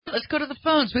Let's go to the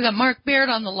phones. We got Mark Baird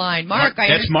on the line. Mark,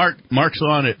 that's Mark. Mark's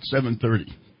on at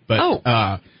 7:30.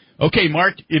 But okay,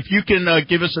 Mark, if you can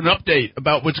give us an update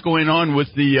about what's going on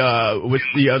with the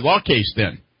law case,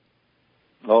 then.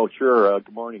 Oh, sure.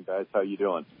 Good morning, guys. How you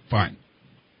doing? Fine.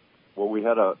 Well, we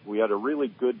had a really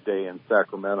good day in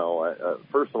Sacramento.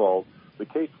 First of all, the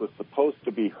case was supposed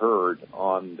to be heard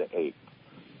on the 8th,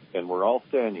 and we're all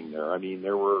standing there. I mean,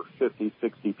 there were 50,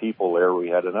 60 people there. We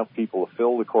had enough people to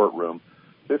fill the courtroom.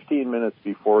 15 minutes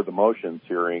before the motions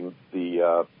hearing,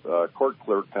 the court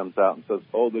clerk comes out and says,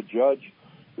 "Oh, the judge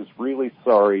is really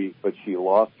sorry, but she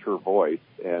lost her voice,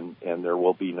 and there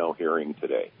will be no hearing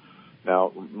today."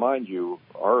 Now, mind you,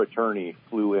 our attorney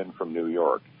flew in from New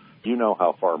York. You know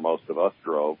how far most of us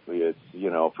drove. It's,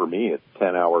 for me, it's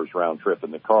 10 hours round trip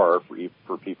in the car.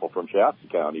 For people from Shasta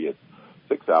County, it's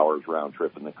 6 hours round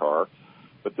trip in the car.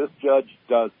 But this judge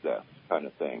does this kind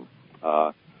of thing.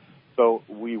 So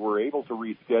we were able to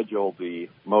reschedule the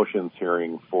motions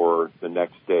hearing for the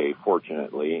next day,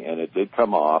 fortunately, and it did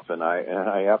come off. And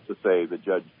I have to say, the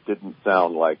judge didn't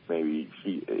sound like maybe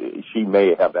she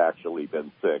may have actually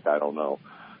been sick. I don't know,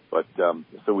 but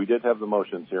so we did have the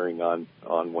motions hearing on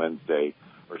Wednesday,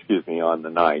 on the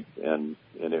 9th, and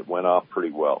it went off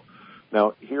pretty well.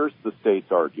 Now, here's the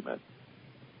state's argument.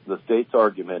 The state's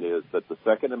argument is that the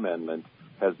Second Amendment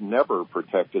has never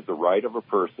protected the right of a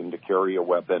person to carry a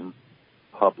weapon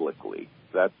publicly.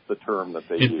 That's the term that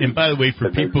they use. And by the way, for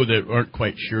people that aren't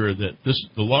quite sure, that the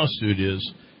lawsuit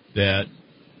is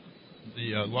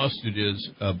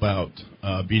about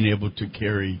being able to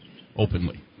carry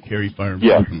firearms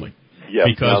openly. Yes.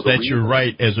 Because that's your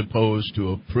right, as opposed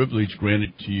to a privilege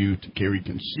granted to you to carry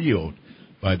concealed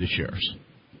by the sheriffs.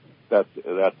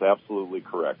 That's absolutely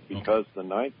correct. Because the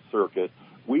Ninth Circuit,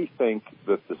 we think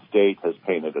that the state has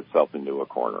painted itself into a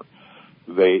corner.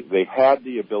 They had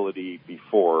the ability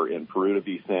before in Peruta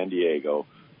v. San Diego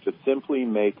to simply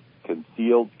make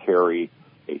concealed carry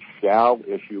a shall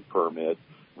issue permit,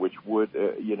 which would,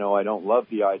 I don't love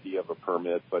the idea of a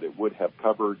permit, but it would have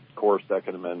covered core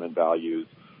Second Amendment values.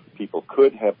 People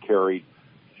could have carried,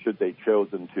 should they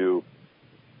chosen to,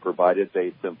 provided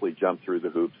they simply jump through the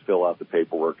hoops, fill out the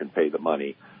paperwork, and pay the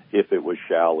money, if it was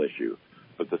shall issue.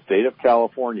 But the state of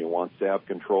California wants to have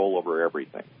control over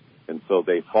everything. And so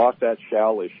they fought that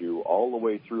shall issue all the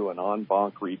way through an en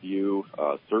banc review,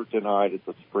 cert denied at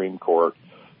the Supreme Court.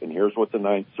 And here's what the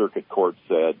Ninth Circuit Court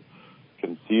said: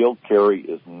 concealed carry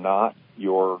is not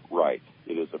your right.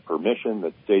 It is a permission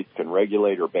that states can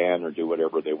regulate or ban or do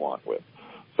whatever they want with.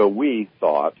 So we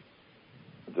thought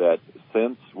that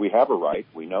since we have a right,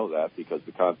 we know that because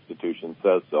the Constitution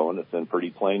says so, and it's in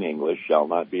pretty plain English, shall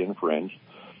not be infringed,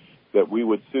 that we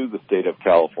would sue the state of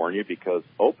California because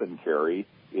open carry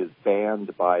is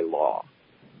banned by law.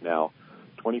 Now,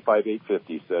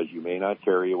 25850 says you may not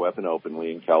carry a weapon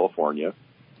openly in California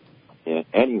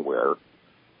anywhere.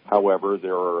 However,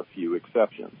 there are a few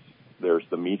exceptions. There's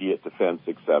the immediate defense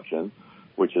exception,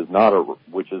 which is not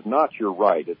your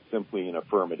right. It's simply an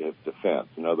affirmative defense.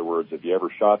 In other words, if you ever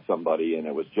shot somebody and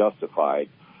it was justified,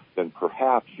 then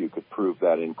perhaps you could prove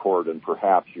that in court and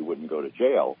perhaps you wouldn't go to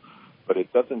jail. But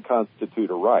it doesn't constitute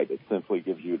a right. It simply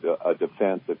gives you a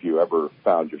defense if you ever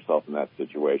found yourself in that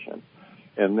situation.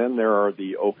 And then there are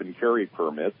the open carry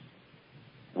permits,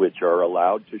 which are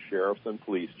allowed to sheriffs and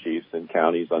police chiefs in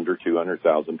counties under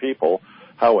 200,000 people.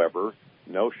 However,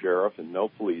 no sheriff and no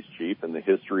police chief in the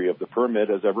history of the permit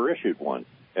has ever issued one.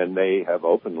 And they have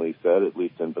openly said, at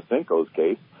least in Basinko's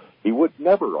case, he would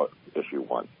never issue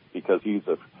one because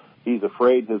he's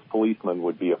afraid his policemen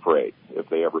would be afraid if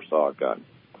they ever saw a gun.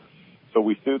 So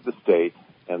we sued the state,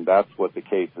 and that's what the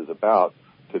case is about,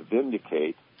 to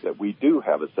vindicate that we do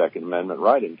have a Second Amendment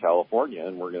right in California,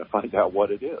 and we're going to find out what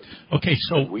it is. Okay,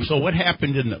 so what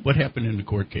happened in the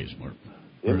court case, Mark?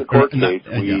 In the court case,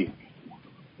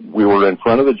 we were in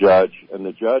front of the judge, and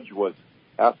the judge was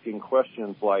asking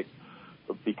questions like,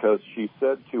 because she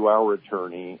said to our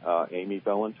attorney, Amy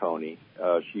Bellantoni,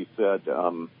 she said,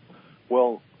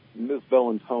 well, Ms.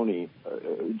 Bellantoni,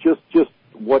 just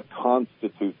what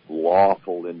constitutes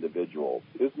lawful individuals?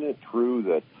 Isn't it true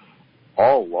that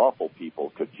all lawful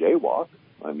people could jaywalk?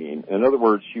 I mean, in other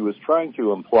words, she was trying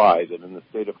to imply that in the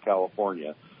state of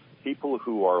California, people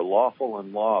who are lawful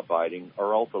and law-abiding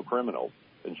are also criminals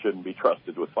and shouldn't be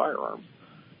trusted with firearms.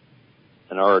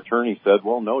 And our attorney said,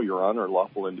 well, no, Your Honor,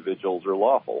 lawful individuals are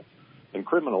lawful, and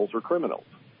criminals are criminals.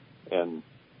 And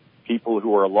people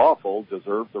who are lawful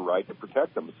deserve the right to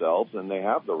protect themselves, and they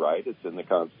have the right. It's in the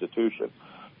Constitution.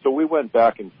 So we went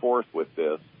back and forth with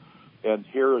this, and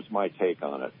here is my take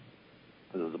on it.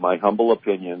 This is my humble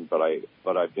opinion, but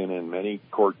I've been in many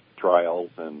court trials,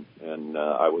 and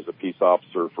I was a peace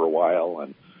officer for a while,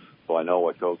 and so I know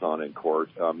what goes on in court.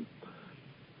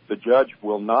 The judge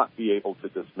will not be able to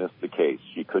dismiss the case.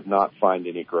 She could not find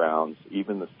any grounds.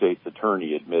 Even the state's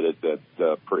attorney admitted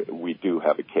that we do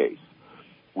have a case.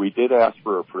 We did ask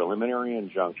for a preliminary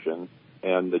injunction,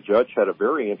 and the judge had a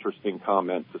very interesting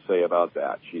comment to say about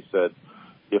that. She said,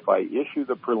 if I issue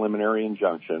the preliminary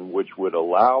injunction, which would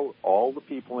allow all the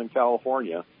people in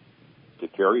California to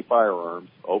carry firearms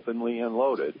openly and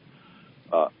loaded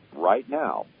right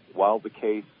now, while the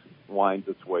case winds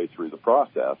its way through the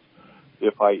process,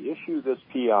 if I issue this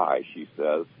PI, she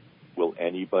says, will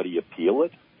anybody appeal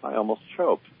it? I almost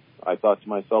choked. I thought to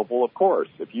myself, well, of course,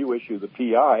 if you issue the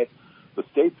PI, the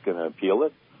state's going to appeal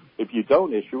it. If you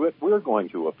don't issue it, we're going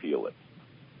to appeal it.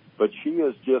 But she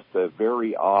is just a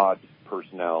very odd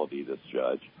personality, this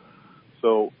judge.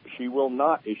 So she will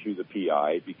not issue the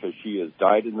PI because she is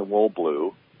dyed-in-the-wool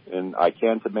blue, and I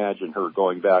can't imagine her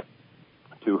going back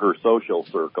to her social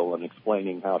circle and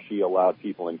explaining how she allowed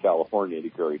people in California to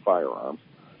carry firearms.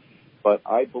 But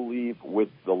I believe with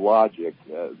the logic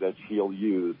that she'll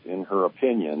use in her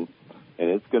opinion, and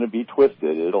it's going to be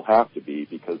twisted, it'll have to be,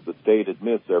 because the state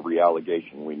admits every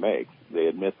allegation we make. They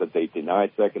admit that they deny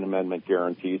Second Amendment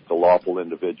guarantees to lawful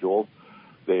individuals.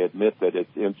 They admit that it's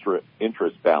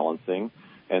interest balancing,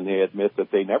 and they admit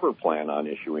that they never plan on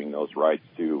issuing those rights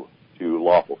to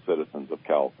lawful citizens of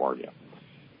California.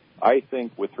 I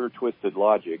think with her twisted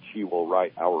logic, she will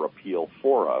write our appeal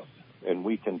for us, and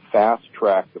we can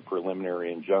fast-track the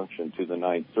preliminary injunction to the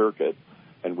Ninth Circuit,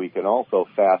 and we can also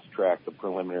fast-track the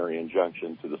preliminary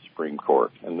injunction to the Supreme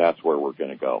Court, and that's where we're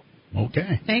going to go.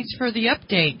 Okay. Thanks for the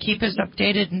update. Keep us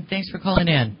updated, and thanks for calling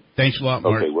in. Thanks a lot,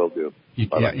 Mark. Okay, will do.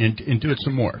 Yeah, and do it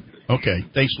some more. Okay,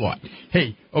 thanks a lot.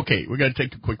 Hey, okay, we're going to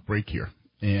take a quick break here.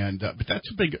 And but that's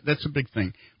a big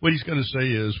thing. What he's going to say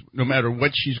is, no matter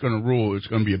what she's going to rule, it's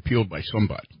going to be appealed by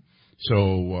somebody. So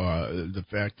the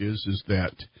fact is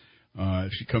that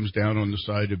if she comes down on the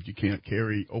side of you can't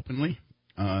carry openly,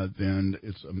 then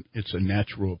it's a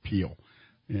natural appeal,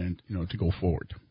 and to go forward.